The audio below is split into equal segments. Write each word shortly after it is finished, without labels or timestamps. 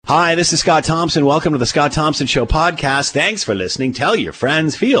Hi, this is Scott Thompson. Welcome to the Scott Thompson Show podcast. Thanks for listening. Tell your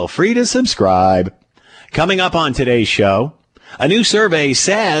friends. Feel free to subscribe. Coming up on today's show, a new survey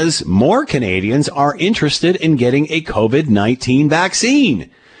says more Canadians are interested in getting a COVID-19 vaccine.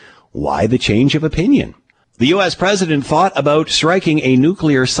 Why the change of opinion? The U.S. president thought about striking a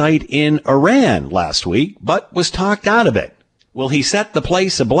nuclear site in Iran last week, but was talked out of it. Will he set the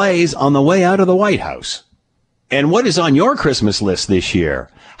place ablaze on the way out of the White House? And what is on your Christmas list this year?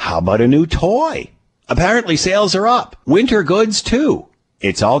 How about a new toy? Apparently sales are up. Winter goods, too.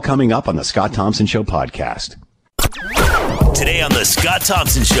 It's all coming up on the Scott Thompson Show podcast. Today on the Scott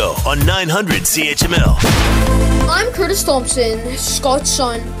Thompson Show on 900 CHML. I'm Curtis Thompson, Scott's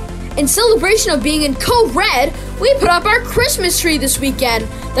son. In celebration of being in Code Red, we put up our Christmas tree this weekend.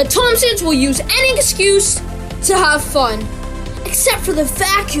 The Thompsons will use any excuse to have fun. Except for the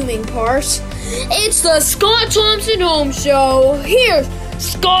vacuuming part. It's the Scott Thompson Home Show. Here's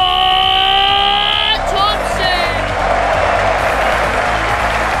Scott Thompson.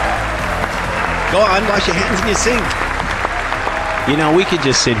 Go on, wash your hands in your sink. You know, we could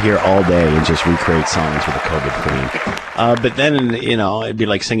just sit here all day and just recreate songs with the COVID theme. But then, you know, it'd be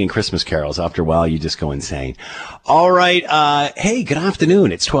like singing Christmas carols. After a while, you just go insane. All right. Hey, good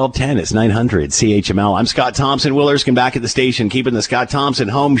afternoon. It's 12:10. It's 900 CHML. I'm Scott Thompson. Will Erskine back at the station, keeping the Scott Thompson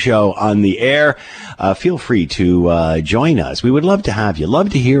Home Show on the air. Feel free to join us. We would love to have you.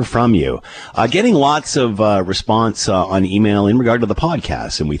 Love to hear from you. Getting lots of response on email in regard to the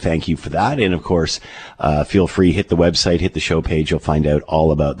podcast, and we thank you for that. And, of course, feel free, hit the website, hit the show page. You'll find out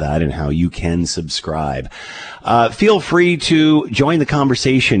all about that and how you can subscribe. Feel free to join the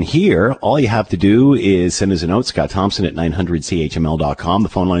conversation here. All you have to do is send us a note, Scott Thompson at 900CHML.com. The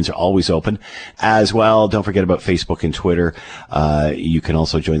phone lines are always open as well. Don't forget about Facebook and Twitter. You can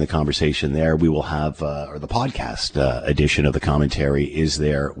also join the conversation there. We will have, or the podcast edition of the commentary is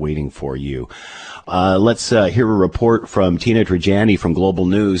there waiting for you. Let's hear a report from Tina Trajani from Global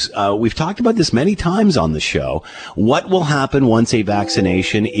News. We've talked about this many times on the show. What will happen once a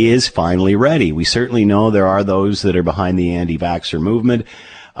vaccination is finally ready? We certainly know there are those that are behind the anti-vaxxer movement,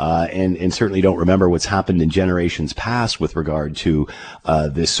 and certainly don't remember what's happened in generations past with regard to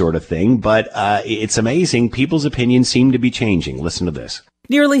this sort of thing. But it's amazing. People's opinions seem to be changing. Listen to this.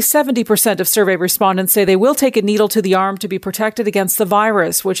 Nearly 70% of survey respondents say they will take a needle to the arm to be protected against the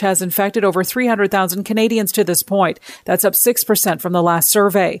virus, which has infected over 300,000 Canadians to this point. That's up 6% from the last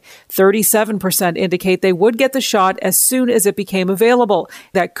survey. 37% indicate they would get the shot as soon as it became available.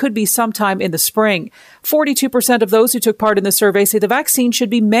 That could be sometime in the spring. 42% of those who took part in the survey say the vaccine should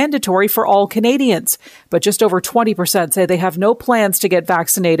be mandatory for all Canadians. But just over 20% say they have no plans to get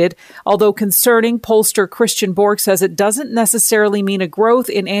vaccinated. Although concerning, pollster Christian Bork says it doesn't necessarily mean a growth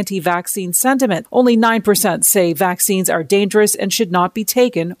in anti-vaccine sentiment. Only 9% say vaccines are dangerous and should not be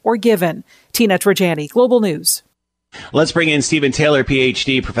taken or given. Tina Trajani, Global News. Let's bring in Stephen Taylor,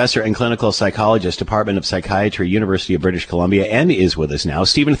 PhD, professor and clinical psychologist, Department of Psychiatry, University of British Columbia, and is with us now.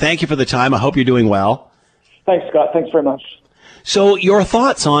 Stephen, thank you for the time. I hope you're doing well. Thanks, Scott. Thanks very much. So your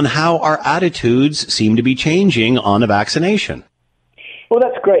thoughts on how our attitudes seem to be changing on a vaccination? Well,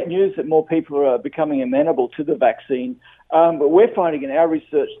 that's great news that more people are becoming amenable to the vaccine. But we're finding in our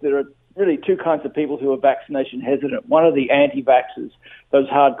research there are really two kinds of people who are vaccination hesitant. One are the anti-vaxxers, those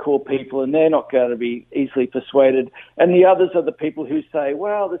hardcore people, and they're not going to be easily persuaded. And the others are the people who say,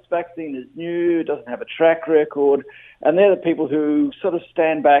 well, this vaccine is new, doesn't have a track record. And they're the people who sort of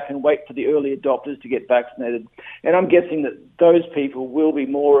stand back and wait for the early adopters to get vaccinated. And I'm guessing that those people will be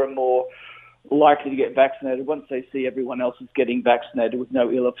more and more likely to get vaccinated once they see everyone else is getting vaccinated with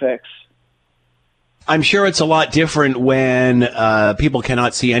no ill effects. I'm sure it's a lot different when people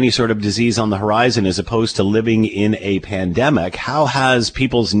cannot see any sort of disease on the horizon as opposed to living in a pandemic. How has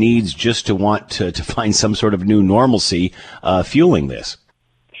people's needs just to want to find some sort of new normalcy fueling this?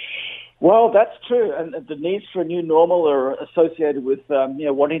 Well, that's true. And the needs for a new normal are associated with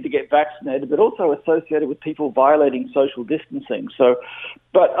wanting to get vaccinated, but also associated with people violating social distancing.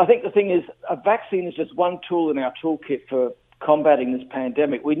 But I think the thing is, a vaccine is just one tool in our toolkit for combating this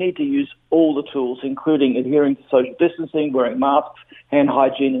pandemic. We need to use all the tools, including adhering to social distancing, wearing masks, hand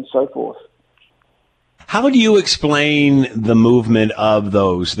hygiene, and so forth. How do you explain the movement of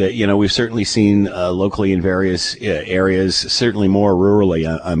those that, we've certainly seen locally in various areas, certainly more rurally,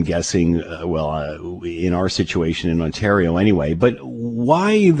 I'm guessing, in our situation in Ontario anyway, but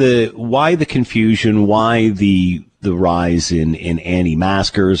why the confusion, why the rise in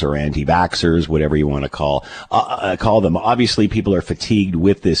anti-maskers or anti-vaxxers, whatever you want to call them? Obviously, people are fatigued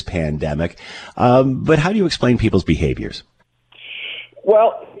with this pandemic, but how do you explain people's behaviors?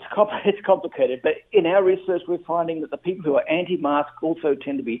 Well, it's it's complicated, but in our research, we're finding that the people who are anti-mask also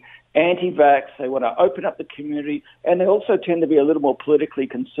tend to be anti-vax. They want to open up the community, and they also tend to be a little more politically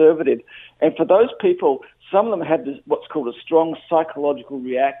conservative. And for those people, some of them have what's called a strong psychological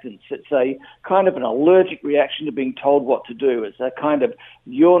reactance. It's a kind of an allergic reaction to being told what to do. It's a kind of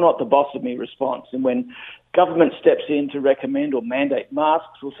 "you're not the boss of me" response. And when government steps in to recommend or mandate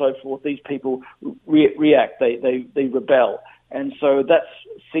masks or so forth, these people react. They rebel. And so that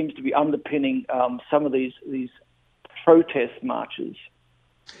seems to be underpinning some of these protest marches.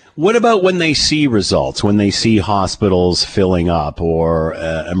 What about when they see results, when they see hospitals filling up or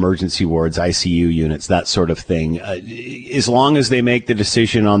emergency wards, ICU units, that sort of thing? As long as they make the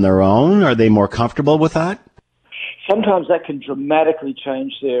decision on their own, are they more comfortable with that? Sometimes that can dramatically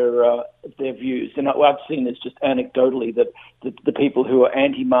change their views. And what I've seen is just anecdotally that the people who are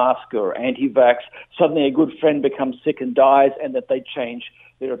anti-mask or anti-vax, suddenly a good friend becomes sick and dies, and that they change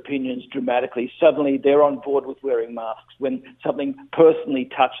their opinions dramatically. Suddenly they're on board with wearing masks when something personally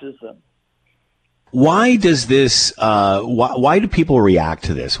touches them. Why does this, why do people react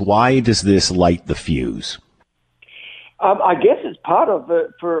to this? Why does this light the fuse? I guess it's part of it.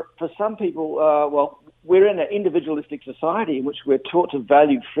 For some people, we're in an individualistic society in which we're taught to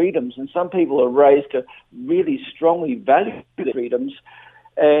value freedoms, and some people are raised to really strongly value their freedoms.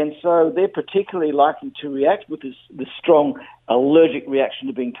 And so they're particularly likely to react with this strong allergic reaction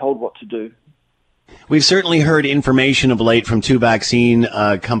to being told what to do. We've certainly heard information of late from two vaccine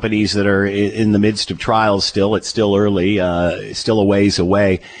companies that are in the midst of trials still. It's still early, still a ways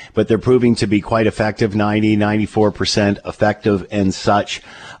away, but they're proving to be quite effective, 94% effective and such.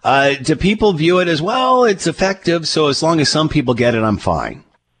 Do people view it as, well, it's effective, so as long as some people get it, I'm fine?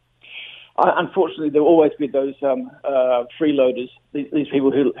 Unfortunately, there will always be those freeloaders, these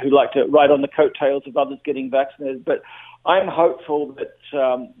people who like to ride on the coattails of others getting vaccinated. But I'm hopeful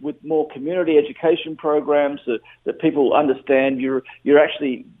that with more community education programs, that people understand you're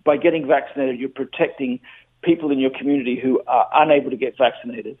actually, by getting vaccinated, you're protecting people in your community who are unable to get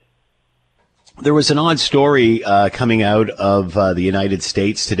vaccinated. There was an odd story coming out of the United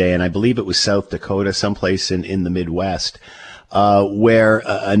States today, and I believe it was South Dakota, someplace in the Midwest, where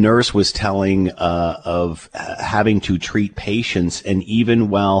a nurse was telling of having to treat patients, and even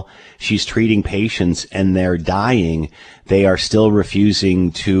while she's treating patients and they're dying, they are still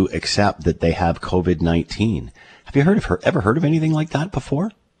refusing to accept that they have COVID-19. Have you ever heard of anything like that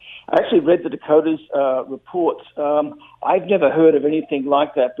before? I actually read the Dakota's reports. I've never heard of anything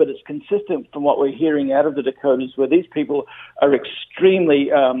like that, but it's consistent from what we're hearing out of the Dakotas, where these people are extremely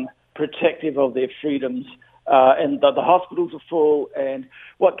protective of their freedoms. And the hospitals are full, and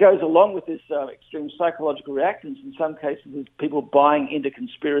what goes along with this extreme psychological reactance in some cases is people buying into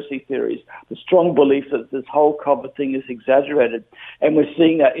conspiracy theories, the strong belief that this whole COVID thing is exaggerated. And we're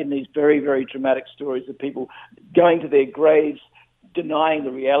seeing that in these very, very dramatic stories of people going to their graves denying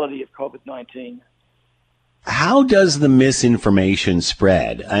the reality of COVID-19. How does the misinformation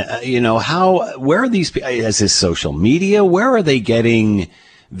spread? Where are these, is this social media? Where are they getting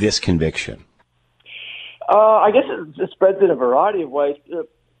this conviction? I guess it spreads in a variety of ways.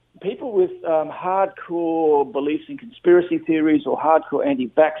 People with hardcore beliefs in conspiracy theories or hardcore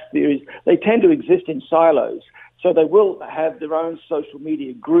anti-vax theories, they tend to exist in silos. So they will have their own social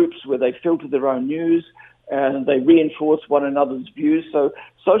media groups where they filter their own news and they reinforce one another's views. So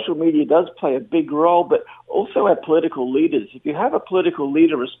social media does play a big role, but also our political leaders. If you have a political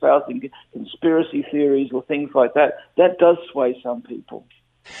leader espousing conspiracy theories or things like that, that does sway some people.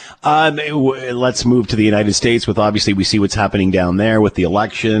 Let's move to the United States. With obviously we see what's happening down there with the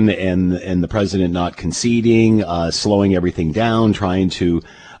election and the president not conceding, slowing everything down, trying to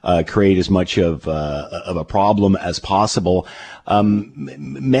create as much of a problem as possible.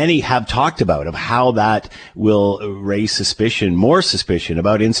 Many have talked about of how that will raise more suspicion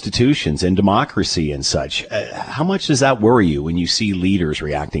about institutions and democracy and such. How much does that worry you when you see leaders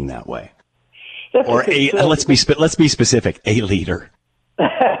reacting that way? Let's be specific, a leader.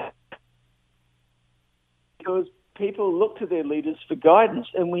 Because people look to their leaders for guidance,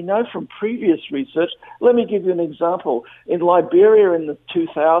 and we know from previous research. Let me give you an example. In Liberia in the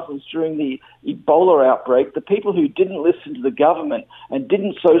 2000s, during the Ebola outbreak, the people who didn't listen to the government and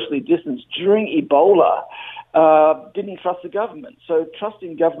didn't socially distance during Ebola didn't trust the government. So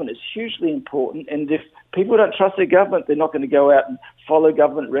trusting government is hugely important, and if people don't trust their government, they're not going to go out and follow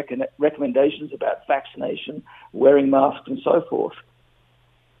government recommendations about vaccination, wearing masks, and so forth.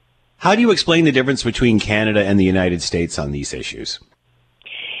 How do you explain the difference between Canada and the United States on these issues?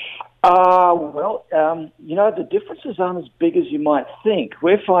 The differences aren't as big as you might think.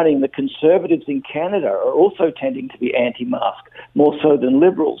 We're finding the Conservatives in Canada are also tending to be anti-mask, more so than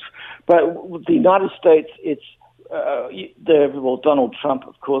Liberals. But with the United States, it's Donald Trump,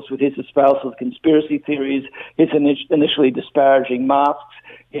 of course, with his espousal of conspiracy theories, his initially disparaging masks,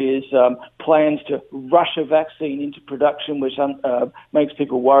 his plans to rush a vaccine into production, which makes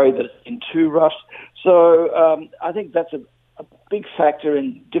people worry that it's been too rushed. So I think that's a big factor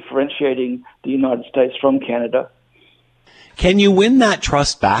in differentiating the United States from Canada. Can you win that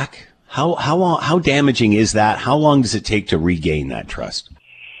trust back? How damaging is that? How long does it take to regain that trust?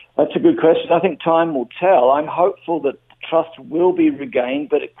 That's a good question. I think time will tell. I'm hopeful that trust will be regained,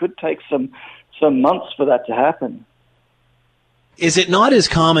 but it could take some months for that to happen. Is it not as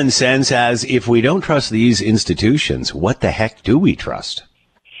common sense as if we don't trust these institutions, what the heck do we trust?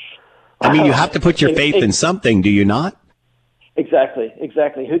 I mean, you have to put your faith in something, do you not? Exactly.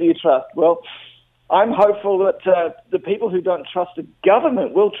 Who do you trust? Well, I'm hopeful that the people who don't trust the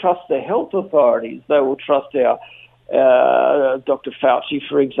government will trust the health authorities. They will trust our Dr. Fauci,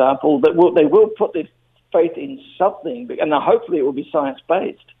 for example. They will put their faith in something, and hopefully it will be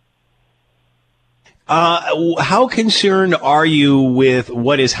science-based. How concerned are you with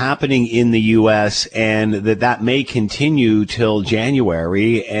what is happening in the U.S. and that may continue till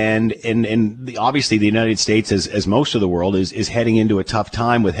January? And obviously the United States, as most of the world, is heading into a tough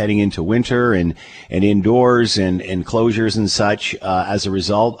time with heading into winter and indoors and closures and such as a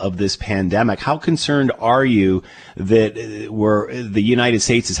result of this pandemic. How concerned are you that the United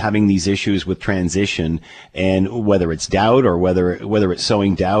States is having these issues with transition, and whether it's doubt or whether it's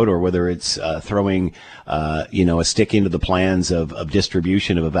sowing doubt or whether it's throwing a stick into the plans of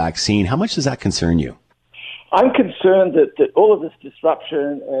distribution of a vaccine? How much does that concern you? I'm concerned that all of this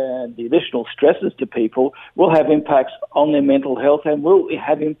disruption and the additional stresses to people will have impacts on their mental health and will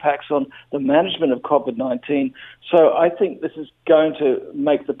have impacts on the management of COVID-19. So I think this is going to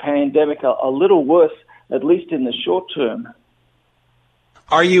make the pandemic a little worse, at least in the short term.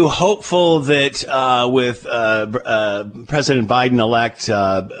 Are you hopeful that with President Biden-elect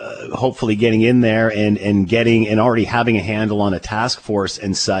hopefully getting in there and getting and already having a handle on a task force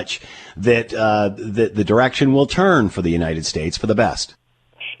and such, that the direction will turn for the United States for the best?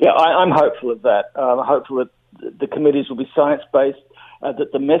 Yeah, I'm hopeful of that. I'm hopeful that the committees will be science-based,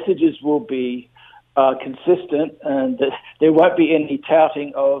 that the messages will be consistent, and that there won't be any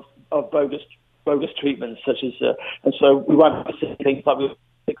touting of bogus treatments, such as, and so we won't be seeing things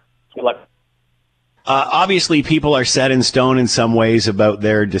like. Obviously, people are set in stone in some ways about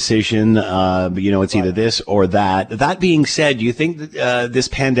their decision. It's either this or that. That being said, do you think that this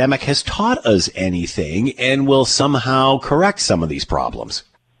pandemic has taught us anything and will somehow correct some of these problems?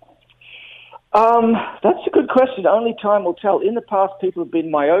 That's a good question. Only time will tell. In the past, people have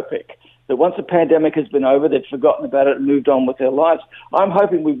been myopic, that once the pandemic has been over, they've forgotten about it and moved on with their lives. I'm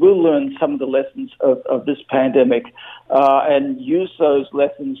hoping we will learn some of the lessons of this pandemic and use those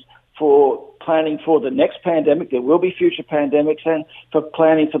lessons for planning for the next pandemic. There will be future pandemics, and for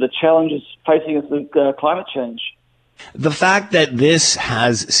planning for the challenges facing us with climate change. The fact that this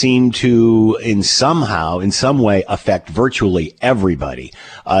has seemed to, in some way, affect virtually everybody.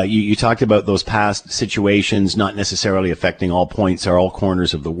 You talked about those past situations not necessarily affecting all points or all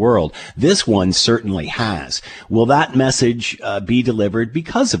corners of the world. This one certainly has. Will that message be delivered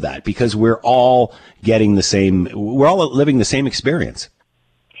because of that? Because we're all living the same experience.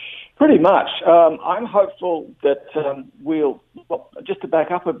 Pretty much. I'm hopeful that just to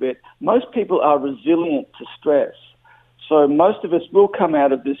back up a bit, most people are resilient to stress. So most of us will come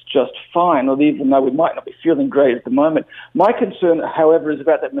out of this just fine, or even though we might not be feeling great at the moment. My concern, however, is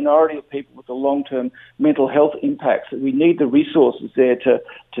about that minority of people with the long-term mental health impacts, that we need the resources there to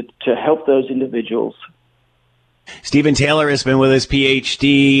help those individuals. Stephen Taylor has been with us,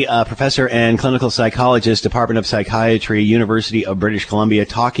 PhD, professor and clinical psychologist, Department of Psychiatry, University of British Columbia,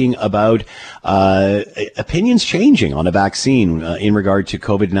 talking about opinions changing on a vaccine in regard to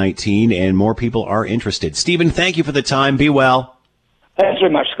COVID-19, and more people are interested. Stephen, thank you for the time. Be well. Thanks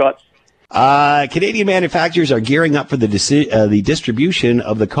very much, Scott. Canadian manufacturers are gearing up for the distribution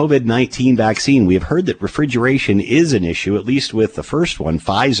of the COVID-19 vaccine. We have heard that refrigeration is an issue, at least with the first one,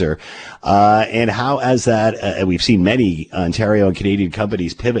 Pfizer. And how as that, we've seen many Ontario and Canadian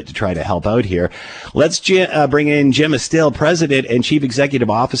companies pivot to try to help out here. Let's bring in Jim Estill, President and Chief Executive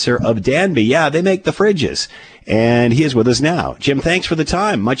Officer of Danby. Yeah, they make the fridges. And he is with us now. Jim, thanks for the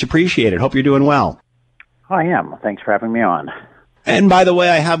time. Much appreciated. Hope you're doing well. I am. Thanks for having me on. And by the way,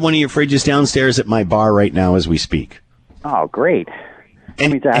 I have one of your fridges downstairs at my bar right now as we speak. Oh, great.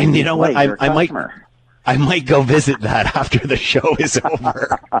 And you know what? I might. I might go visit that after the show is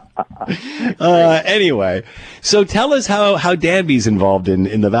over. Anyway, so tell us how Danby's involved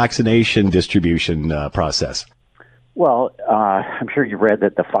in the vaccination distribution process. Well, I'm sure you read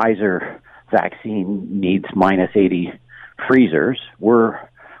that the Pfizer vaccine needs -80 freezers.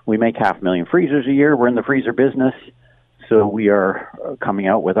 We make 500,000 freezers a year. We're in the freezer business, so we are coming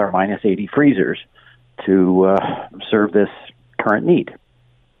out with our -80 freezers to serve this current need.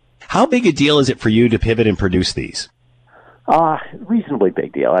 How big a deal is it for you to pivot and produce these? Reasonably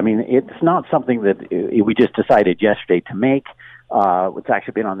big deal. I mean, it's not something that we just decided yesterday to make. It's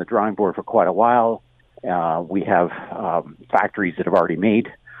actually been on the drawing board for quite a while. We have factories that have already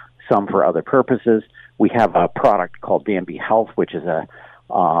made some for other purposes. We have a product called Danby Health, which is a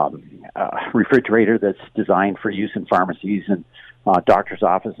refrigerator that's designed for use in pharmacies and doctors'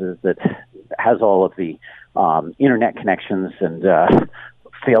 offices that has all of the internet connections and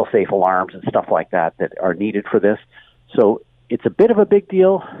fail-safe alarms and stuff like that are needed for this. So it's a bit of a big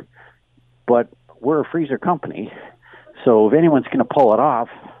deal, but we're a freezer company. So if anyone's going to pull it off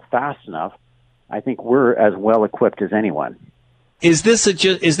fast enough, I think we're as well equipped as anyone. Is this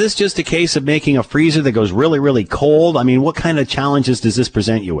just a case of making a freezer that goes really, really cold? I mean, what kind of challenges does this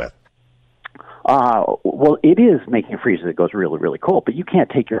present you with? Well, it is making a freezer that goes really, really cold, but you can't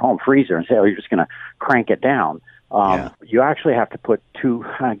take your home freezer and say, oh, you're just going to crank it down. You actually have to put two,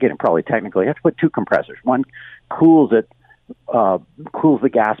 getting probably technical, you have to put two compressors. One cools the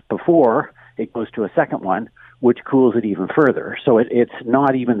gas before it goes to a second one, which cools it even further. So it's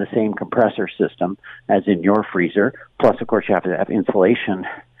not even the same compressor system as in your freezer. Plus, of course, you have to have insulation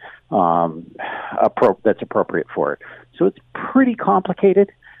that's appropriate for it. So it's pretty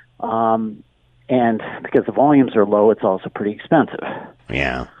complicated. And because the volumes are low, it's also pretty expensive.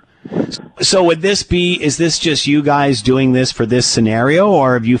 Yeah. So is this just you guys doing this for this scenario,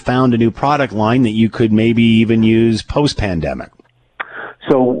 or have you found a new product line that you could maybe even use post-pandemic?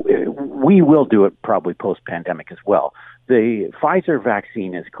 So we will do it probably post-pandemic as well. The Pfizer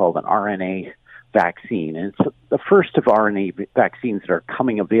vaccine is called an RNA vaccine, and it's the first of RNA vaccines that are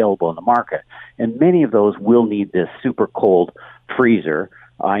coming available in the market. And many of those will need this super cold freezer.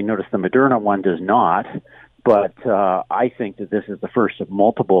 I noticed the Moderna one does not, but I think that this is the first of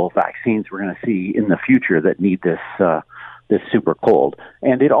multiple vaccines we're going to see in the future that need this super cold.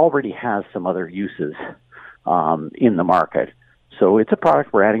 And it already has some other uses in the market. So it's a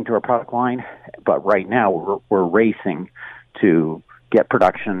product we're adding to our product line, but right now we're racing to get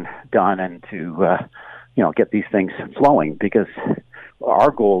production done and to get these things flowing, because our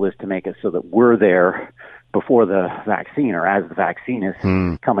goal is to make it so that we're there before the vaccine or as the vaccine is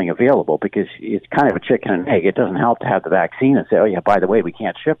coming available, because it's kind of a chicken and egg. It doesn't help to have the vaccine and say, oh, yeah, by the way, we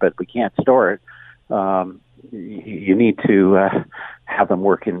can't ship it, we can't store it. You need to have them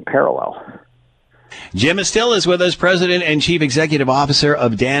work in parallel. Jim Estill is with us, President and Chief Executive Officer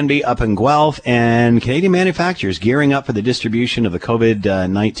of Danby up in Guelph, and Canadian manufacturers gearing up for the distribution of the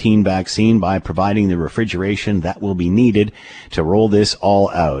COVID-19 vaccine by providing the refrigeration that will be needed to roll this all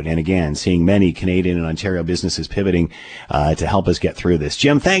out. And again, seeing many Canadian and Ontario businesses pivoting to help us get through this.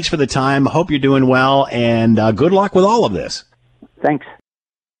 Jim, thanks for the time. Hope you're doing well, and good luck with all of this. Thanks.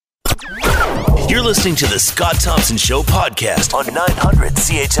 You're listening to the Scott Thompson Show podcast on 900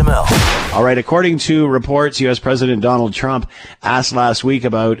 CHML. All right. According to reports, U.S. President Donald Trump asked last week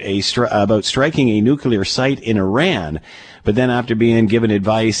about striking a nuclear site in Iran. But then after being given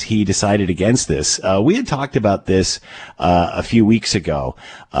advice, he decided against this. We had talked about this a few weeks ago.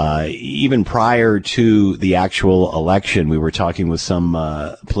 Even prior to the actual election, we were talking with some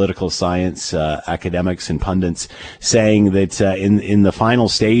political science academics and pundits saying that in the final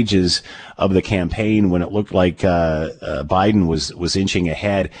stages of the campaign, when it looked like Biden was inching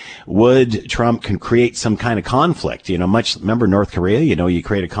ahead, would Trump can create some kind of conflict? Remember North Korea? You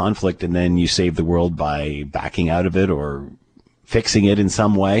create a conflict and then you save the world by backing out of it or fixing it in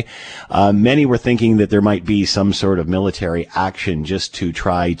some way. Many were thinking that there might be some sort of military action just to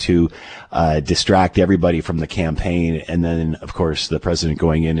try to distract everybody from the campaign. And then, of course, the president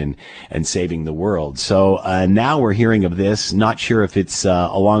going in and saving the world. So now we're hearing of this. Not sure if it's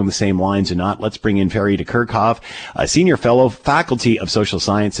along the same lines or not. Let's bring in Ferry de Kerkhoff, a senior fellow, Faculty of Social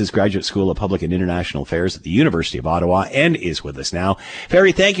Sciences, Graduate School of Public and International Affairs at the University of Ottawa, and is with us now.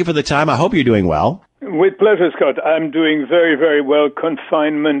 Ferry, thank you for the time. I hope you're doing well. With pleasure, Scott. I'm doing very, very well.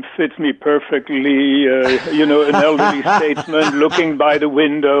 Confinement fits me perfectly. An elderly statesman looking by the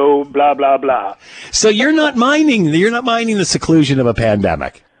window, blah, blah, blah. So you're not minding the seclusion of a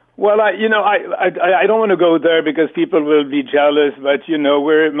pandemic? Well, I don't want to go there because people will be jealous, but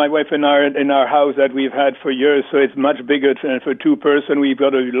my wife and I are in our house that we've had for years, so it's much bigger for two-person. We've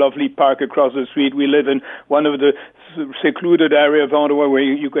got a lovely park across the street. We live in one of the secluded area of Ottawa where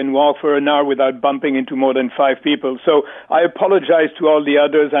you can walk for an hour without bumping into more than 5 people. So I apologize to all the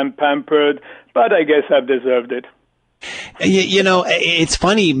others. I'm pampered, but I guess I've deserved it. It's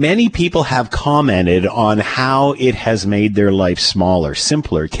funny. Many people have commented on how it has made their life smaller,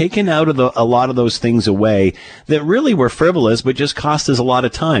 simpler, taken out of a lot of those things away that really were frivolous, but just cost us a lot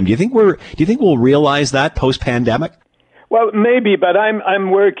of time. Do you think we'll realize that post-pandemic? Well, maybe, but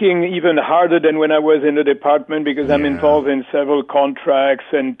I'm working even harder than when I was in the department because I'm involved in several contracts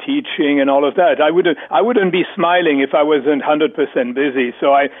and teaching and all of that. I wouldn't be smiling if I wasn't 100% busy.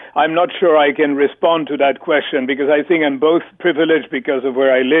 So I'm not sure I can respond to that question because I think I'm both privileged because of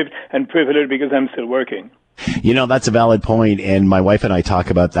where I live and privileged because I'm still working. That's a valid point, and my wife and I talk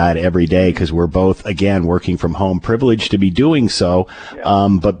about that every day because we're both, again, working from home, privileged to be doing so. Yeah.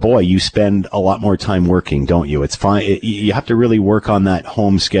 But boy, you spend a lot more time working, don't you? It's fine. You have to really work on that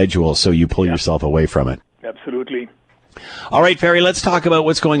home schedule so you pull yourself away from it. Absolutely. All right, Ferry, let's talk about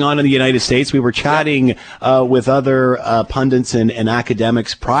what's going on in the United States. We were chatting with other pundits and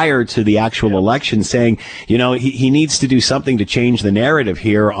academics prior to the actual election saying, he needs to do something to change the narrative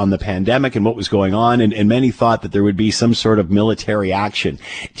here on the pandemic and what was going on. And many thought that there would be some sort of military action.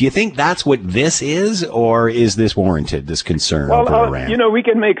 Do you think that's what this is, or is this warranted, this concern over Iran? We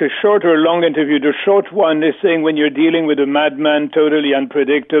can make a short or long interview. The short one is saying when you're dealing with a madman, totally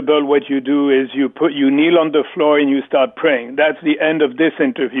unpredictable, what you do is you kneel on the floor and you start praying. That's the end of this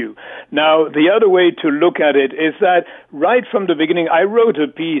interview. Now, the other way to look at it is that right from the beginning, I wrote a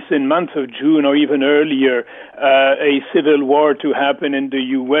piece in month of June or even earlier, a civil war to happen in the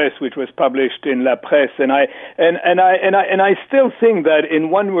U.S., which was published in La Presse, and I still think that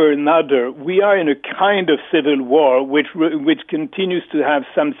in one way or another, we are in a kind of civil war, which continues to have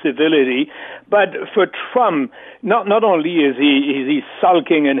some civility. But for Trump, not only is he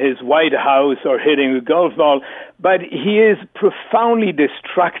sulking in his White House or hitting a golf ball, but he is profoundly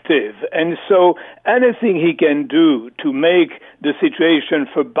destructive. And so anything he can do to make the situation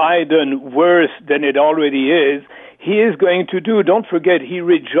for Biden worse than it already is, he is going to do. Don't forget, he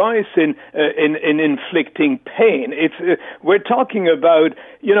rejoices in inflicting pain. We're talking about,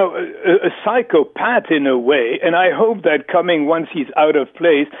 a psychopath in a way, and I hope that once he's out of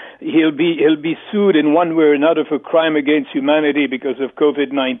place, he'll be sued in one way or another for crime against humanity because of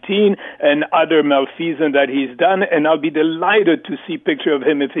COVID-19 and other malfeasance that he's done, and I'll be delighted to see a picture of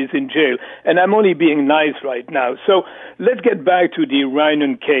him if he's in jail. And I'm only being nice right now. So let's get back to the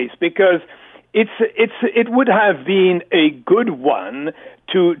Iranian case, because it would have been a good one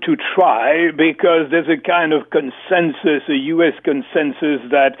to try, because there's a kind of consensus, a U.S. consensus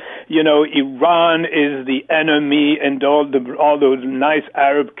that, Iran is the enemy, and all those nice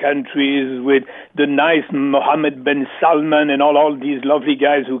Arab countries with the nice Mohammed bin Salman and all these lovely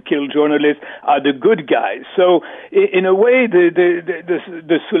guys who kill journalists are the good guys. So in a way,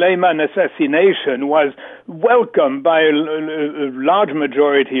 the Soleimani assassination was welcomed by a large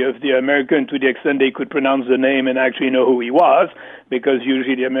majority of the Americans, to the extent they could pronounce the name and actually know who he was, because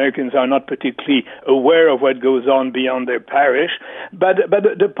usually the Americans are not particularly aware of what goes on beyond their parish. But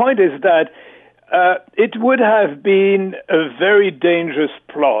the point is that it would have been a very dangerous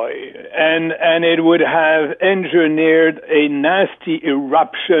ploy, and it would have engineered a nasty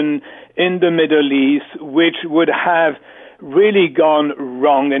eruption in the Middle East, which would have really gone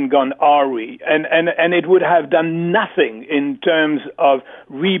wrong and gone awry, and it would have done nothing in terms of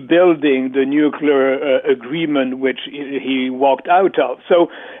rebuilding the nuclear agreement which he walked out of. So,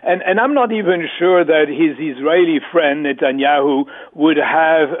 and I'm not even sure that his Israeli friend Netanyahu would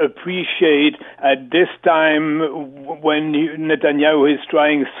have appreciated at this time, when Netanyahu is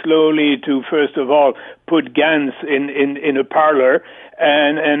trying slowly to, first of all, put Gantz in a parlor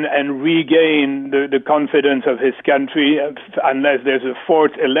and regain the confidence of his country, unless there's a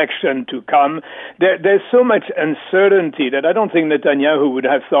fourth election to come. There's so much uncertainty that I don't think Netanyahu would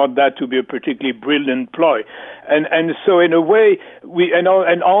have thought that to be a particularly brilliant ploy. And so in a way,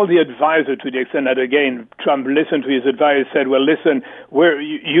 all the advisors, to the extent that, again, Trump listened to his advisors, said, well, listen,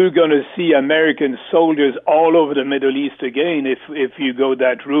 you're going to see American soldiers all over the Middle East again if you go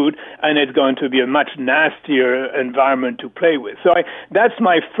that route, and it's going to be a much nastier environment to play with. So that's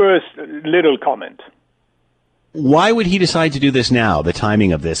my first little comment. Why would he decide to do this now, the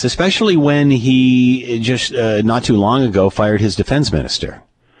timing of this, especially when he just not too long ago fired his defense minister?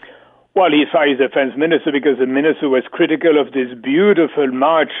 Well, he fired his defense minister because the minister was critical of this beautiful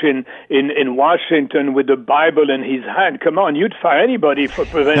march in Washington with the Bible in his hand. Come on, you'd fire anybody for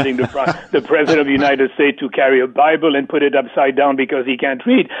preventing the president of the United States to carry a Bible and put it upside down because he can't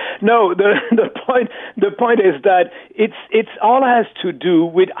read. No, the point is that it's all has to do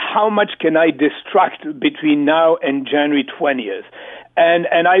with how much can I distract between now and January 20th.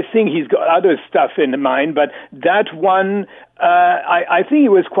 And I think he's got other stuff in mind, but that one, I think he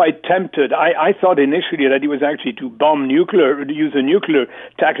was quite tempted. I thought initially that he was actually to use a nuclear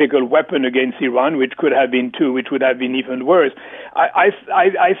tactical weapon against Iran, which could have been two, which would have been even worse. I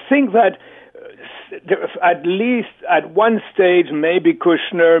think that at least at one stage, maybe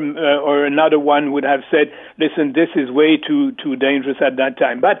Kushner or another one would have said, listen, this is way too dangerous at that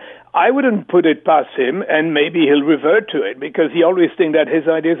time. But I wouldn't put it past him, and maybe he'll revert to it, because he always thinks that his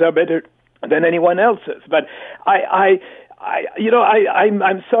ideas are better than anyone else's. But I'm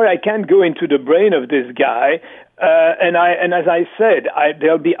sorry, I can't go into the brain of this guy. And as I said,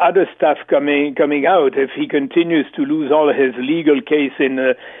 there'll be other stuff coming out if he continues to lose all his legal case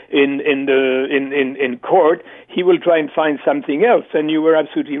in court. He will try and find something else. And you were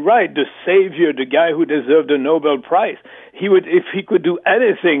absolutely right. The savior, the guy who deserved a Nobel Prize, he would, if he could do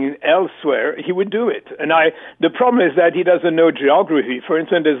anything elsewhere, he would do it. And the problem is that he doesn't know geography. For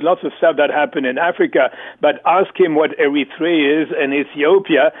instance, there's lots of stuff that happened in Africa, but ask him what Eritrea is and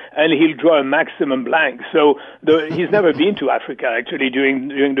Ethiopia, and he'll draw a maximum blank. So he's never been to Africa, actually,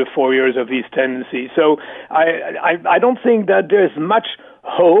 during the 4 years of his tenancy. So I don't think that there's much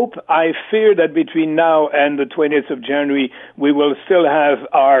hope. I fear that between now and the 20th of January, we will still have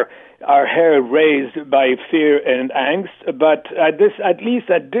our hair raised by fear and angst. But at least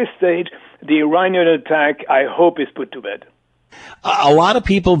at this stage, the Iranian attack, I hope, is put to bed. A lot of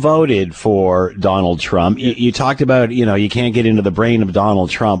people voted for Donald Trump. You talked about, you can't get into the brain of Donald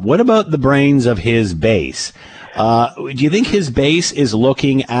Trump. What about the brains of his base? Do you think his base is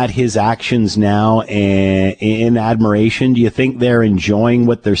looking at his actions now in admiration? Do you think they're enjoying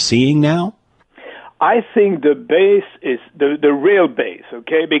what they're seeing now? I think the base is the real base,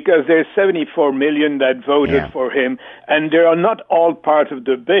 okay? Because there's 74 million that voted for him, and they are not all part of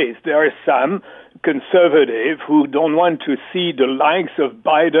the base. There are some conservative who don't want to see the likes of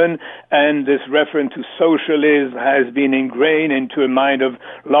Biden, and this reference to socialism has been ingrained into the mind of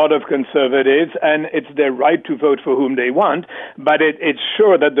a lot of conservatives, and it's their right to vote for whom they want, but it's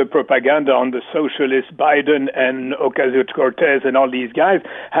sure that the propaganda on the socialist Biden and Ocasio-Cortez and all these guys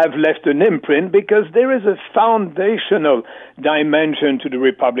have left an imprint, because there is a foundational dimension to the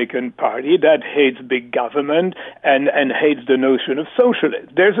Republican Party that hates big government and hates the notion of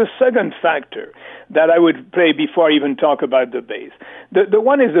socialism. There's a second factor that I would play before I even talk about the base. The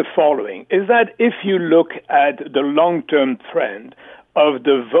one is the following, is that if you look at the long-term trend of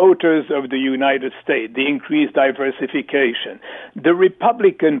the voters of the United States, the increased diversification, the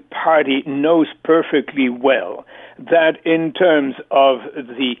Republican Party knows perfectly well that in terms of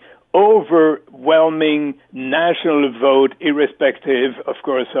the overwhelming national vote, irrespective, of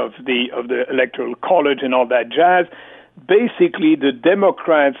course, of the Electoral College and all that jazz, basically the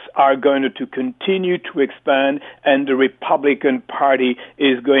Democrats are going to continue to expand and the Republican Party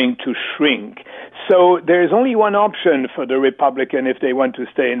is going to shrink. So there's only one option for the Republican if they want to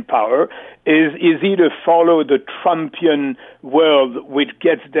stay in power, is either follow the Trumpian world, which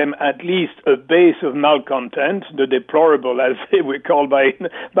gets them at least a base of malcontent, the deplorable as they were called by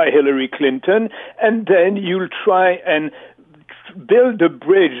Hillary Clinton, and then you'll try and build a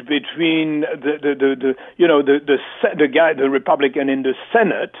bridge between the Republican in the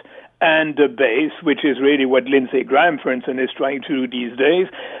Senate and the base, which is really what Lindsey Graham, for instance, is trying to do these days.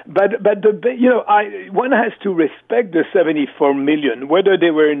 But one has to respect the 74 million, whether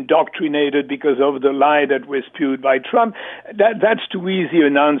they were indoctrinated because of the lie that was spewed by Trump. That's too easy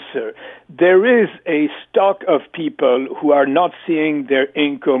an answer. There is a stock of people who are not seeing their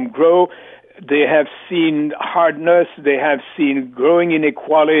income grow. They have seen hardness. They have seen growing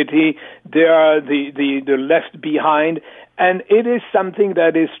inequality. They are the left behind. And it is something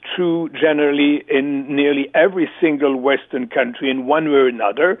that is true generally in nearly every single Western country in one way or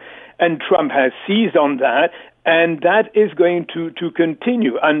another. And Trump has seized on that. And that is going to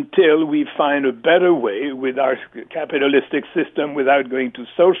continue until we find a better way with our capitalistic system without going to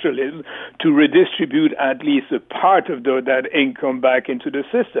socialism to redistribute at least a part of that income back into the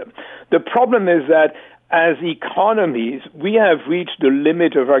system. The problem is that as economies, we have reached the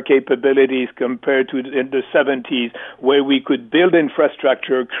limit of our capabilities compared to in the 70s, where we could build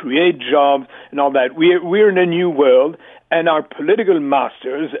infrastructure, create jobs, and all that. We're in a new world, and our political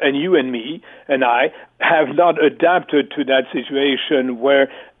masters, and you and me and I, have not adapted to that situation where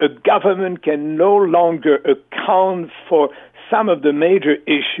a government can no longer account for some of the major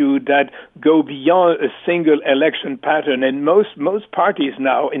issues that go beyond a single election pattern. And most parties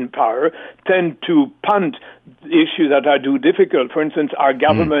now in power tend to punt issues that are too difficult. For instance, our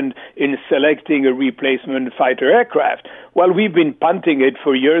government in selecting a replacement fighter aircraft. Well, we've been punting it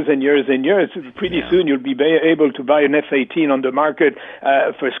for years and years and years. Pretty soon you'll be able to buy an F-18 on the market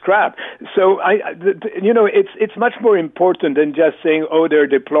for scrap. So, it's much more important than just saying, oh, they're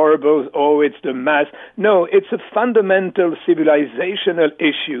deplorables, oh, it's the mass. No, it's a fundamental civilizational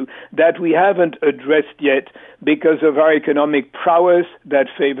issue that we haven't addressed yet because of our economic prowess that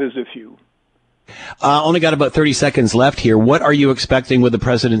favors a few. Only got about 30 seconds left here. What are you expecting with the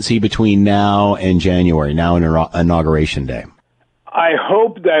presidency between now and January, now and Inauguration Day? I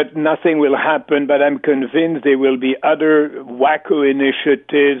hope that nothing will happen, but I'm convinced there will be other wacko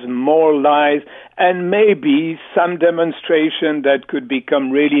initiatives, more lies, and maybe some demonstration that could become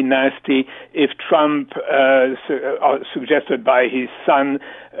really nasty if Trump, suggested by his son,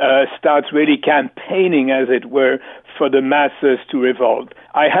 starts really campaigning, as it were, for the masses to revolt.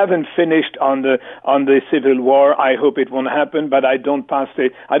 I haven't finished on the civil war. I hope it won't happen, but I don't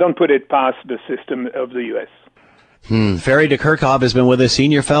put it past the system of the U.S. Ferry de Kerkhove has been with us,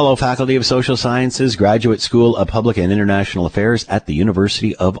 Senior Fellow, Faculty of Social Sciences, Graduate School of Public and International Affairs at the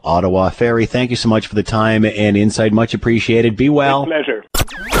University of Ottawa. Ferry, thank you so much for the time and insight. Much appreciated. Be well. My pleasure.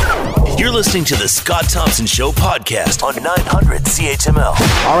 You're listening to the Scott Thompson Show podcast on 900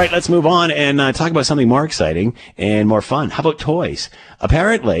 CHML. All right, let's move on and talk about something more exciting and more fun. How about toys?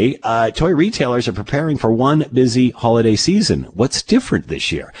 Apparently, toy retailers are preparing for one busy holiday season. What's different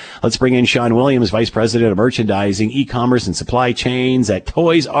this year? Let's bring in Sean Williams, Vice President of Merchandising, E-commerce, and Supply Chains at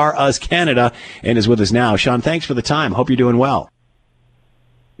Toys R Us Canada, and is with us now. Sean, thanks for the time. Hope you're doing well.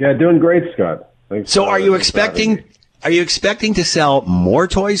 Yeah, doing great, Scott. Thanks. So are you expecting to sell more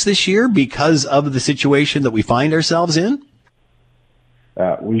toys this year because of the situation that we find ourselves in?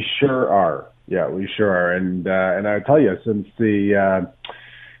 We sure are. Yeah, we sure are. And I tell you, since the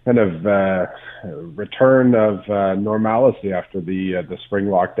return of normalcy after the spring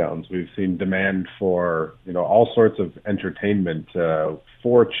lockdowns, we've seen demand for all sorts of entertainment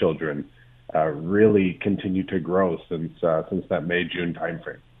for children really continue to grow since that May-June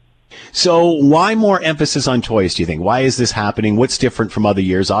timeframe. So why more emphasis on toys, do you think? Why is this happening? What's different from other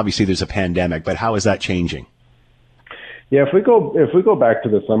years? Obviously, there's a pandemic, but how is that changing? Yeah, if we go back to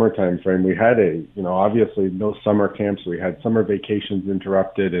the summer time frame, we had obviously no summer camps. We had summer vacations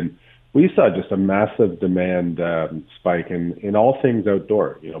interrupted, and we saw just a massive demand spike in all things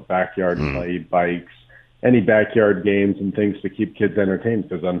outdoor. Backyard play, bikes, any backyard games and things to keep kids entertained.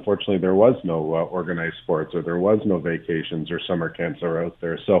 Because unfortunately, there was no organized sports, or there was no vacations or summer camps are out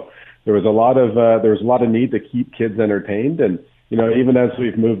there. So there was a lot of need to keep kids entertained. And even as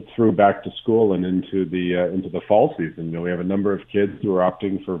we've moved through back to school and into the fall season, we have a number of kids who are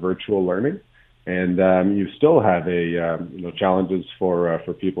opting for virtual learning, and you still have challenges for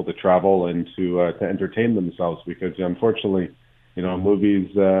people to travel and to entertain themselves, because unfortunately,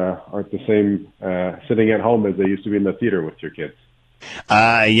 movies aren't the same sitting at home as they used to be in the theater with your kids.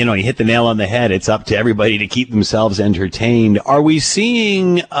 You hit the nail on the head. It's up to everybody to keep themselves entertained. Are we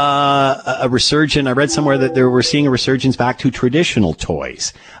seeing a resurgence? I read somewhere that we're seeing a resurgence back to traditional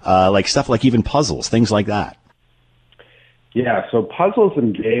toys, like stuff like even puzzles, things like that. Yeah, so puzzles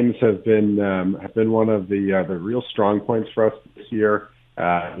and games have been one of the real strong points for us this year.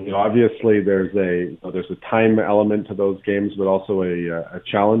 Obviously there's a time element to those games, but also a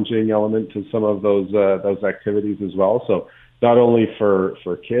challenging element to some of those activities as well. So not only for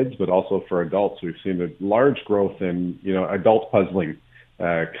kids, but also for adults, we've seen a large growth in adult puzzling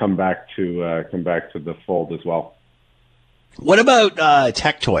come back to the fold as well. What about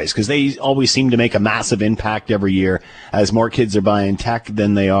tech toys? Because they always seem to make a massive impact every year as more kids are buying tech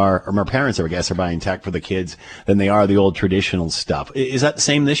than they are, or more parents, I guess, are buying tech for the kids than they are the old traditional stuff. Is that the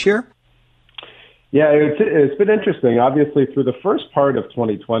same this year? Yeah, it's been interesting. Obviously, through the first part of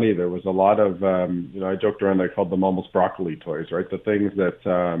 2020, there was a lot of, I joked around, I called them almost broccoli toys, right? The things that,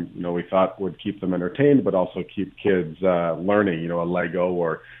 we thought would keep them entertained, but also keep kids learning, a Lego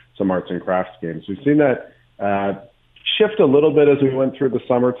or some arts and crafts games. We've seen that shift a little bit as we went through the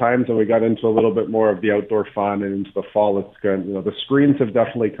summer times and we got into a little bit more of the outdoor fun, and into the fall, it's good. The screens have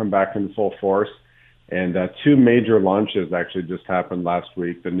definitely come back in full force. And two major launches actually just happened last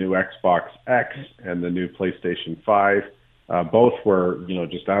week, the new Xbox X and the new PlayStation 5. Both were,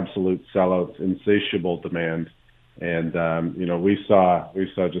 just absolute sellouts, insatiable demand. And, we saw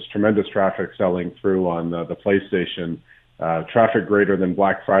just tremendous traffic selling through on the PlayStation, traffic greater than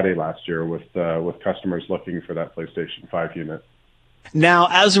Black Friday last year with customers looking for that PlayStation 5 unit. Now,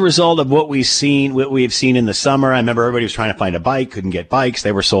 as a result of what we've seen in the summer, I remember everybody was trying to find a bike, couldn't get bikes.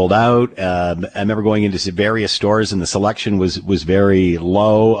 They were sold out. I remember going into various stores and the selection was very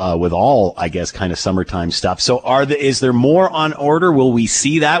low, with all, I guess, kind of summertime stuff. So is there more on order? Will we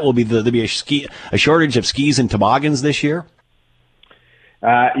see that? Will there be a shortage of skis and toboggans this year?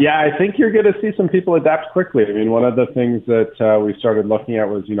 I think you're going to see some people adapt quickly. I mean, one of the things that we started looking at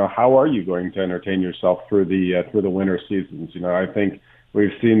was, how are you going to entertain yourself through the winter seasons? I think we've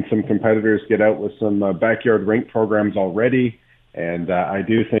seen some competitors get out with some backyard rink programs already, and I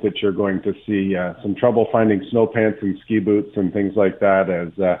do think that you're going to see some trouble finding snow pants and ski boots and things like that.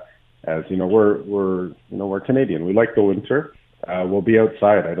 As we're Canadian. We like the winter. We'll be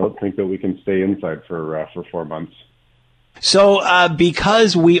outside. I don't think that we can stay inside for 4 months. So,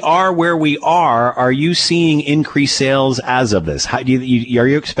 because we are where we are you seeing increased sales as of this? Are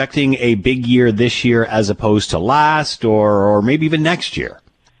you expecting a big year this year as opposed to last, or maybe even next year?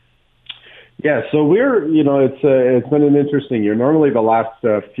 Yeah, so it's been an interesting year. Normally, the last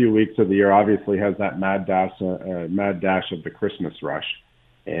few weeks of the year obviously has that mad dash of the Christmas rush,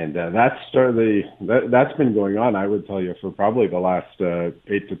 and that's been going on. I would tell you for probably the last 8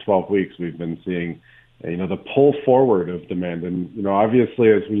 to 12 weeks, we've been seeing the pull forward of demand. And,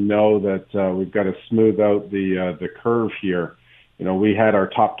 obviously, as we know that we've got to smooth out the curve here, we had our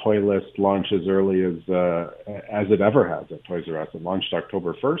top toy list launch as early as it ever has at Toys R Us. It launched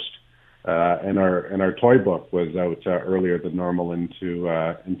October 1st, and our toy book was out earlier than normal into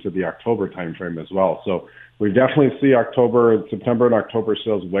the October timeframe as well. So we definitely see September and October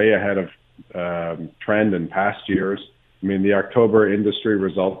sales way ahead of trend in past years. I mean, the October industry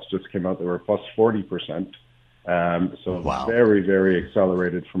results just came out. They were plus 40%. Wow. Very, very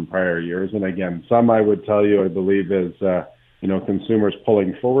accelerated from prior years. And again, some I would tell you, I believe is, consumers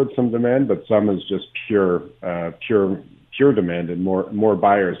pulling forward some demand, but some is just pure demand and more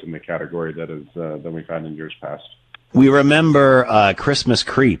buyers in the category than we've had in years past. We remember Christmas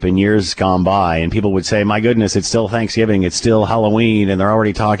creep in years gone by, and people would say, my goodness, it's still Thanksgiving, it's still Halloween, and they're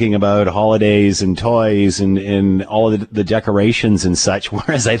already talking about holidays and toys and all of the decorations and such,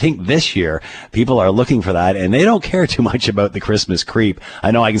 whereas I think this year, people are looking for that, and they don't care too much about the Christmas creep.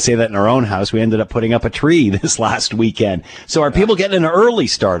 I know I can say that in our own house. We ended up putting up a tree this last weekend. So are people getting an early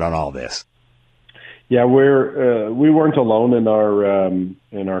start on all this? Yeah, we weren't alone in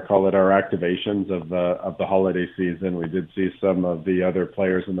our call it our activations of the holiday season. We did see some of the other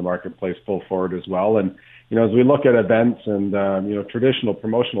players in the marketplace pull forward as well. And as we look at events and traditional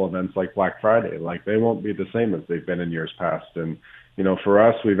promotional events like Black Friday, they won't be the same as they've been in years past. And for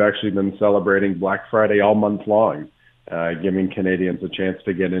us, we've actually been celebrating Black Friday all month long, giving Canadians a chance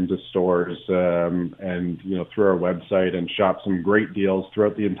to get into stores and through our website and shop some great deals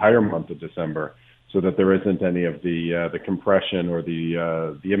throughout the entire month of December, so that there isn't any of the compression or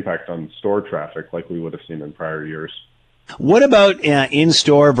the impact on store traffic like we would have seen in prior years. What about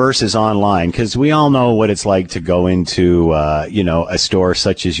in-store versus online? Because we all know what it's like to go into, a store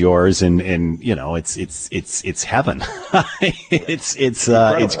such as yours, and it's heaven.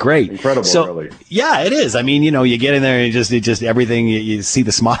 It's great. Incredible, so, really. Yeah, it is. I mean, you get in there and it just everything. You see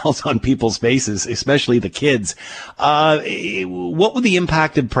the smiles on people's faces, especially the kids. What would the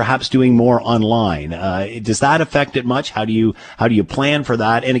impact of perhaps doing more online? Does that affect it much? How do you plan for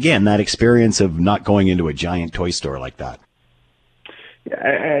that? And again, that experience of not going into a giant toy store like that.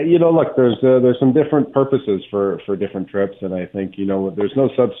 Look, there's some different purposes for different trips, and I think there's no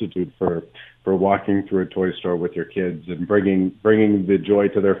substitute for walking through a toy store with your kids and bringing the joy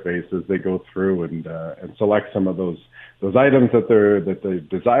to their face as they go through and select some of those items that they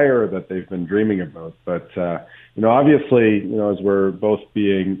desire, that they've been dreaming about. But obviously, as we're both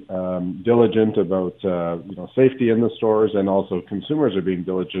being diligent about safety in the stores, and also consumers are being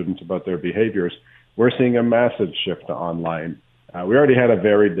diligent about their behaviors, we're seeing a massive shift to online. We already had a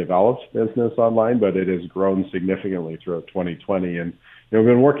very developed business online, but it has grown significantly throughout 2020. And we've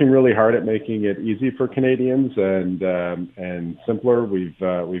been working really hard at making it easy for Canadians and simpler. We've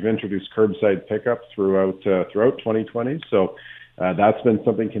introduced curbside pickup throughout 2020. So that's been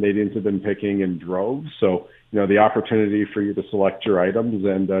something Canadians have been picking in droves. So the opportunity for you to select your items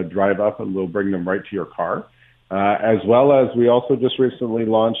and drive up, and we'll bring them right to your car. As well as we also just recently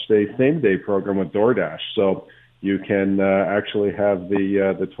launched a same-day program with DoorDash. So you can actually have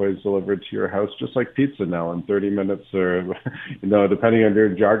the toys delivered to your house, just like pizza now, in 30 minutes, or depending on your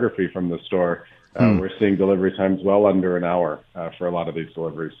geography from the store. We're seeing delivery times well under an hour for a lot of these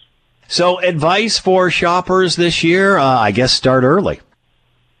deliveries. So, advice for shoppers this year, I guess start early.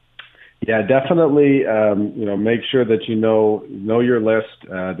 Yeah, definitely. Make sure that you know your list.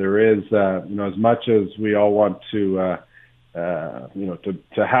 There is, as much as we all want to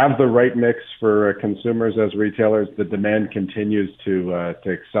have the right mix for consumers as retailers, the demand continues to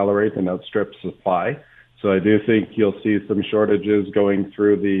accelerate and outstrip supply. So I do think you'll see some shortages going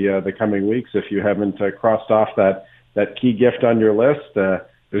through the coming weeks if you haven't crossed off that key gift on your list.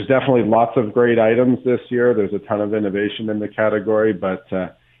 There's definitely lots of great items this year. There's a ton of innovation in the category, but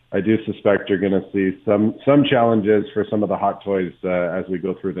I do suspect you're going to see some challenges for some of the hot toys as we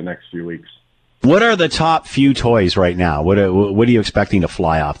go through the next few weeks. What are the top few toys right now? What are you expecting to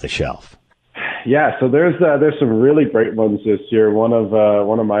fly off the shelf? Yeah, so there's some really great ones this year. One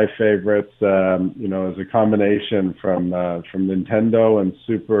of my favorites, is a combination from Nintendo and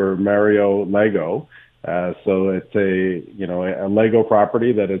Super Mario Lego. So it's a Lego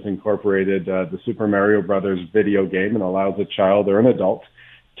property that has incorporated the Super Mario Brothers video game and allows a child or an adult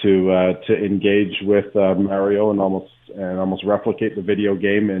to engage with Mario and almost replicate the video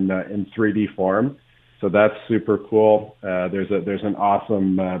game in 3D form. So that's super cool. There's an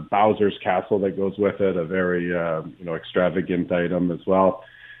awesome Bowser's Castle that goes with it, a very extravagant item as well.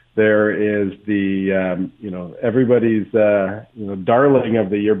 There is the everybody's darling of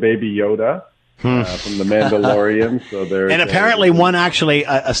the year, Baby Yoda from the Mandalorian. So there's apparently one actually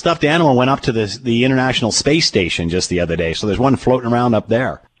a stuffed animal went up to the International Space Station just the other day. So there's one floating around up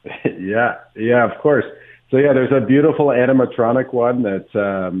there. Yeah, of course. So yeah, there's a beautiful animatronic one that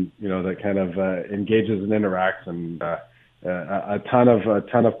that kind of engages and interacts, and a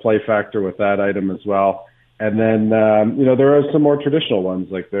ton of play factor with that item as well. And then there are some more traditional ones,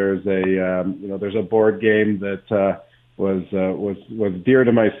 like there's a board game that was dear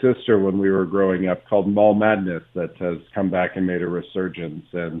to my sister when we were growing up, called Mall Madness, that has come back and made a resurgence,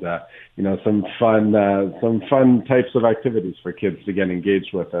 and some fun types of activities for kids to get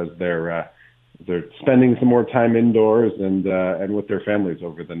engaged with as they're spending some more time indoors and with their families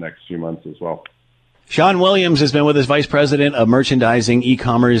over the next few months as well. Sean Williams has been with us, Vice President of Merchandising,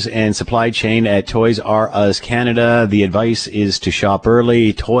 E-commerce, and Supply Chain at Toys R Us Canada. The advice is to shop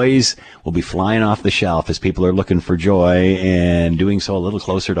early. Toys will be flying off the shelf as people are looking for joy and doing so a little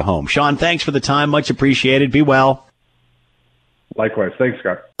closer to home. Sean, thanks for the time. Much appreciated. Be well. Likewise. Thanks,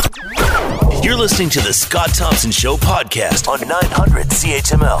 Scott. You're listening to the Scott Thompson Show podcast on 900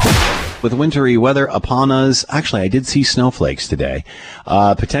 CHML. With wintry weather upon us, actually, I did see snowflakes today.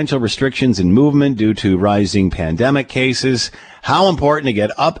 Potential restrictions in movement due to rising pandemic cases. How important to get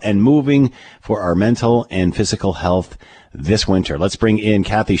up and moving for our mental and physical health this winter. Let's bring in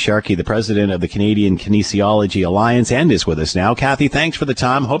Kathy Sharkey, the president of the Canadian Kinesiology Alliance, and is with us now. Kathy, thanks for the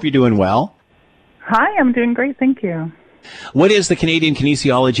time. Hope you're doing well. Hi, I'm doing great. Thank you. What is the Canadian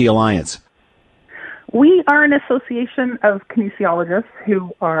Kinesiology Alliance? We are an association of kinesiologists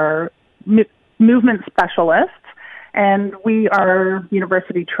who are movement specialists, and we are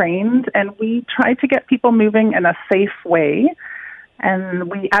university trained, and we try to get people moving in a safe way, and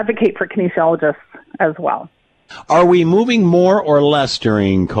we advocate for kinesiologists as well. Are we moving more or less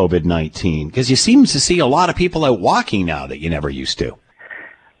during COVID-19? Because you seem to see a lot of people out walking now that you never used to.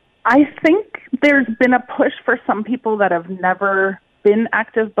 I think there's been a push for some people that have never been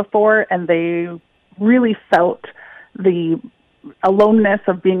active before, and they really felt the aloneness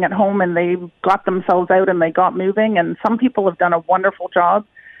of being at home, and they got themselves out and they got moving, and some people have done a wonderful job,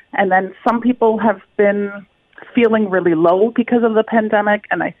 and then some people have been feeling really low because of the pandemic,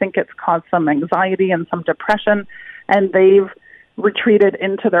 and I think it's caused some anxiety and some depression, and they've retreated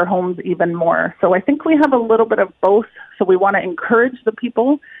into their homes even more. So I think we have a little bit of both. So we want to encourage the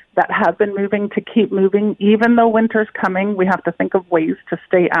people that have been moving to keep moving. Even though winter's coming, we have to think of ways to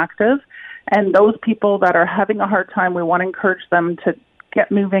stay active. And those people that are having a hard time, we want to encourage them to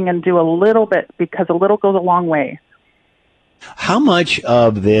get moving and do a little bit, because a little goes a long way. How much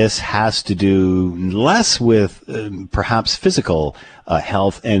of this has to do less with perhaps physical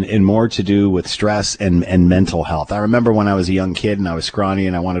health and more to do with stress and mental health? I remember when I was a young kid and I was scrawny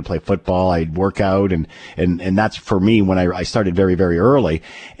and I wanted to play football, I'd work out, and that's for me when I started very, very early.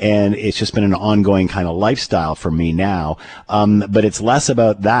 And it's just been an ongoing kind of lifestyle for me now. But it's less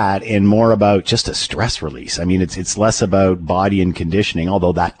about that and more about just a stress release. I mean, it's less about body and conditioning,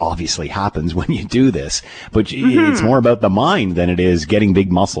 although that obviously happens when you do this. But it's more about the mind than it is getting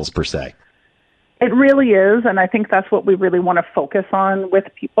big muscles per se. It really is, and I think that's what we really want to focus on with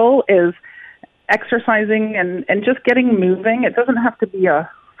people is exercising and just getting moving. It doesn't have to be a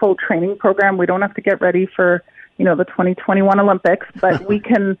full training program. We don't have to get ready for, the 2021 Olympics, but we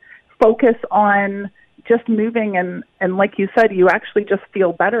can focus on just moving. And like you said, you actually just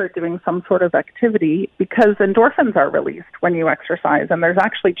feel better doing some sort of activity because endorphins are released when you exercise. And there's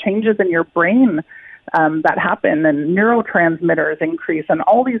actually changes in your brain that happen, and neurotransmitters increase, and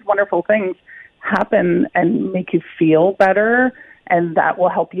all these wonderful things happen and make you feel better, and that will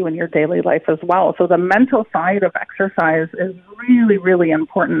help you in your daily life as well. So the mental side of exercise is really, really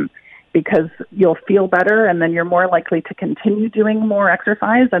important because you'll feel better, and then you're more likely to continue doing more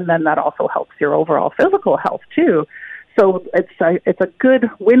exercise, and then that also helps your overall physical health too. So it's a good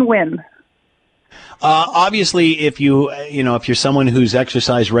win-win. Obviously, if you're someone who's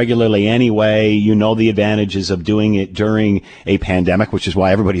exercised regularly anyway, the advantages of doing it during a pandemic, which is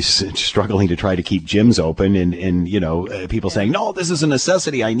why everybody's struggling to try to keep gyms open and people saying, no, this is a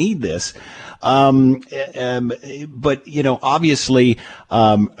necessity. I need this. But obviously,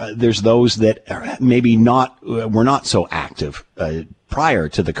 there's those that are maybe were not so active, prior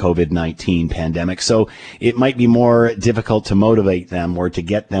to the COVID-19 pandemic. So it might be more difficult to motivate them or to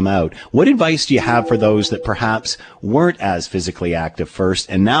get them out. What advice do you have for those that perhaps weren't as physically active first,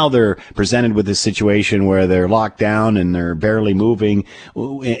 and now they're presented with this situation where they're locked down and they're barely moving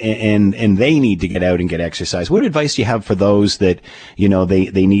and they need to get out and get exercise? What advice do you have for those that,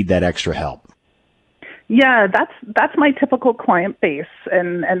 they need that extra help? Yeah, that's my typical client base,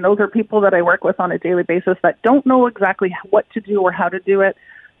 and those are people that I work with on a daily basis that don't know exactly what to do or how to do it,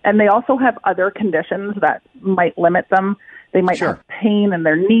 and they also have other conditions that might limit them. They might have pain in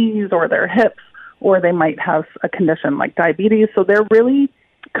their knees or their hips, or they might have a condition like diabetes, so they're really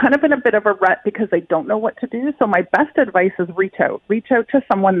kind of in a bit of a rut because they don't know what to do. So my best advice is reach out to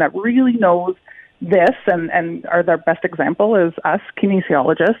someone that really knows this, and their best example is us,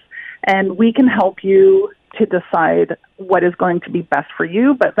 kinesiologists. And we can help you to decide what is going to be best for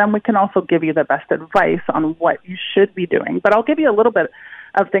you, but then we can also give you the best advice on what you should be doing. But I'll give you a little bit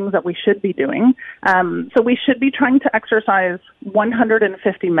of things that we should be doing. So we should be trying to exercise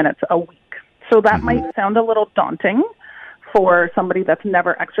 150 minutes a week. So that might sound a little daunting for somebody that's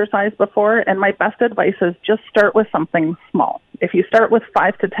never exercised before. And my best advice is just start with something small. If you start with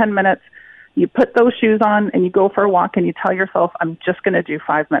 5 to 10 minutes, you put those shoes on and you go for a walk and you tell yourself, I'm just going to do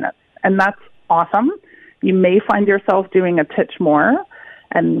 5 minutes. And that's awesome. You may find yourself doing a titch more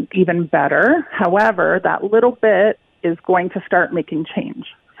and even better. However, that little bit is going to start making change.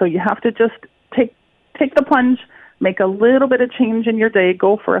 So you have to just take the plunge, make a little bit of change in your day,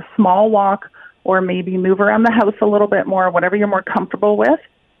 go for a small walk, or maybe move around the house a little bit more, whatever you're more comfortable with,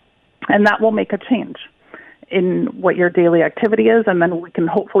 and that will make a change in what your daily activity is, and then we can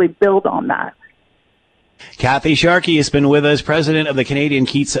hopefully build on that. Kathy Sharkey has been with us, president of the Canadian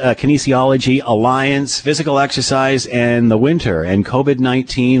Kinesiology Alliance. Physical exercise and the winter and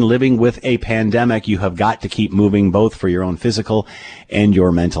COVID-19, living with a pandemic. You have got to keep moving, both for your own physical and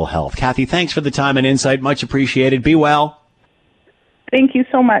your mental health. Kathy, thanks for the time and insight. Much appreciated. Be well. Thank you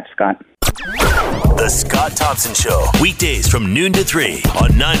so much, Scott. The Scott Thompson Show, weekdays from noon to 3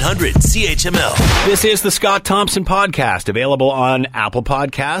 on 900 CHML. This is the Scott Thompson Podcast, available on Apple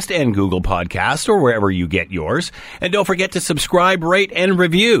Podcast and Google Podcast, or wherever you get yours. And don't forget to subscribe, rate, and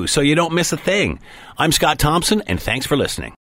review so you don't miss a thing. I'm Scott Thompson, and thanks for listening.